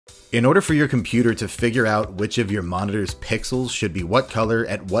In order for your computer to figure out which of your monitor's pixels should be what color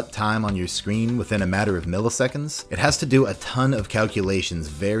at what time on your screen within a matter of milliseconds, it has to do a ton of calculations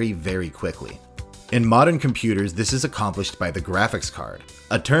very, very quickly. In modern computers, this is accomplished by the graphics card,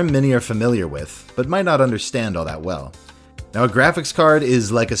 a term many are familiar with, but might not understand all that well. Now, a graphics card is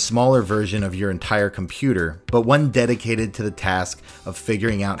like a smaller version of your entire computer, but one dedicated to the task of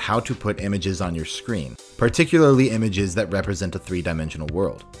figuring out how to put images on your screen, particularly images that represent a three-dimensional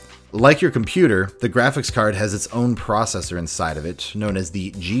world. Like your computer, the graphics card has its own processor inside of it, known as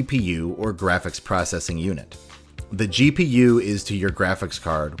the GPU, or Graphics Processing Unit. The GPU is to your graphics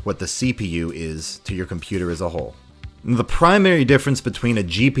card what the CPU is to your computer as a whole. The primary difference between a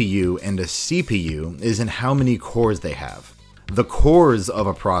GPU and a CPU is in how many cores they have. The cores of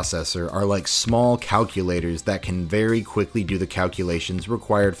a processor are like small calculators that can very quickly do the calculations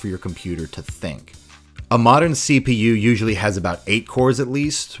required for your computer to think. A modern CPU usually has about 8 cores at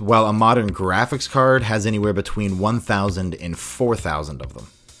least, while a modern graphics card has anywhere between 1,000 and 4,000 of them.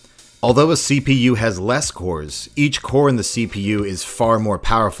 Although a CPU has less cores, each core in the CPU is far more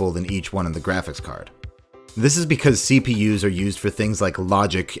powerful than each one in the graphics card. This is because CPUs are used for things like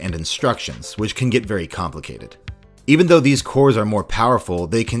logic and instructions, which can get very complicated. Even though these cores are more powerful,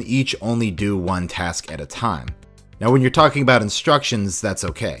 they can each only do one task at a time. Now, when you're talking about instructions, that's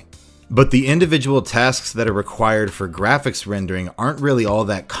okay. But the individual tasks that are required for graphics rendering aren't really all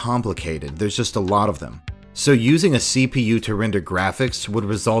that complicated, there's just a lot of them. So using a CPU to render graphics would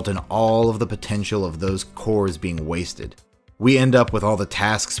result in all of the potential of those cores being wasted. We end up with all the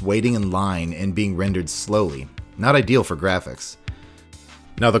tasks waiting in line and being rendered slowly. Not ideal for graphics.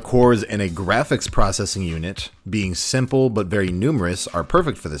 Now, the cores in a graphics processing unit, being simple but very numerous, are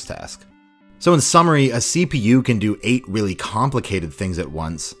perfect for this task. So in summary, a CPU can do 8 really complicated things at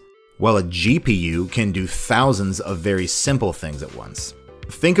once, while a GPU can do thousands of very simple things at once.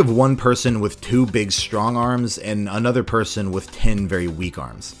 Think of one person with 2 big strong arms and another person with 10 very weak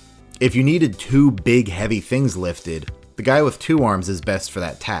arms. If you needed 2 big heavy things lifted, the guy with 2 arms is best for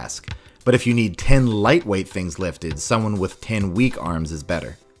that task. But if you need 10 lightweight things lifted, someone with 10 weak arms is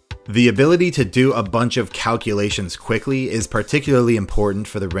better. The ability to do a bunch of calculations quickly is particularly important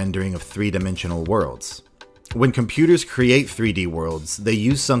for the rendering of three-dimensional worlds. When computers create 3D worlds, they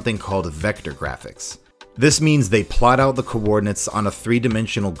use something called vector graphics. This means they plot out the coordinates on a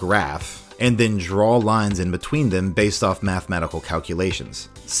three-dimensional graph and then draw lines in between them based off mathematical calculations,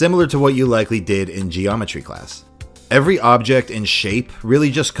 similar to what you likely did in geometry class. Every object and shape really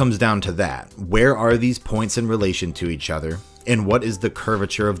just comes down to that. Where are these points in relation to each other, and what is the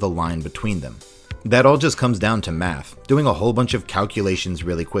curvature of the line between them? That all just comes down to math, doing a whole bunch of calculations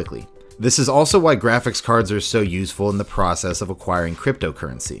really quickly. This is also why graphics cards are so useful in the process of acquiring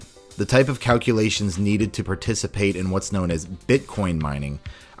cryptocurrency. The type of calculations needed to participate in what's known as Bitcoin mining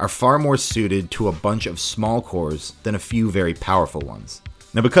are far more suited to a bunch of small cores than a few very powerful ones.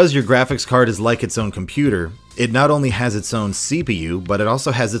 Now, because your graphics card is like its own computer, it not only has its own CPU, but it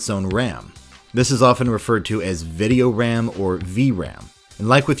also has its own RAM. This is often referred to as video RAM or VRAM. And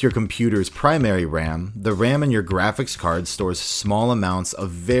like with your computer's primary RAM, the RAM in your graphics card stores small amounts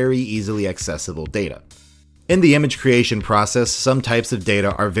of very easily accessible data. In the image creation process, some types of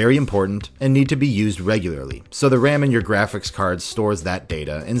data are very important and need to be used regularly, so the RAM in your graphics card stores that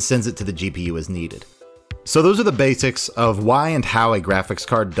data and sends it to the GPU as needed. So those are the basics of why and how a graphics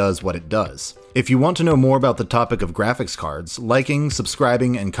card does what it does. If you want to know more about the topic of graphics cards, liking,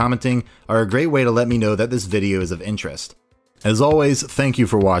 subscribing, and commenting are a great way to let me know that this video is of interest. As always, thank you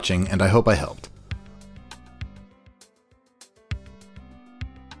for watching, and I hope I helped.